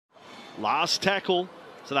Last tackle,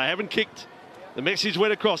 so they haven't kicked. The message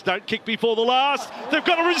went across, don't kick before the last. They've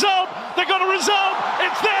got a result, they've got a result.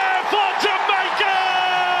 It's there for Jamaica!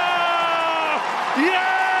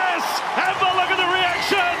 Yes! Have a look at the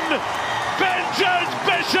reaction. Ben Jones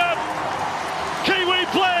Bishop, Kiwi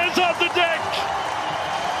players on the deck.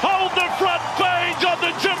 Hold the front page on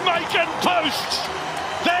the Jamaican Post.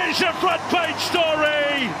 There's your front page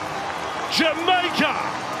story. Jamaica,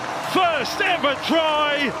 first ever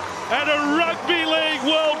try at a Rugby League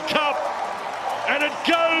World Cup, and it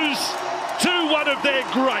goes to one of their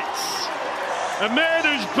greats. A man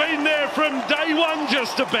who's been there from day one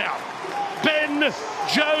just about. Ben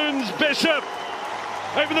Jones Bishop.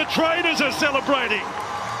 Even the trainers are celebrating.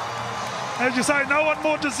 As you say, no one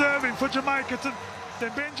more deserving for Jamaica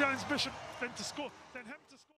than Ben Jones Bishop than to score.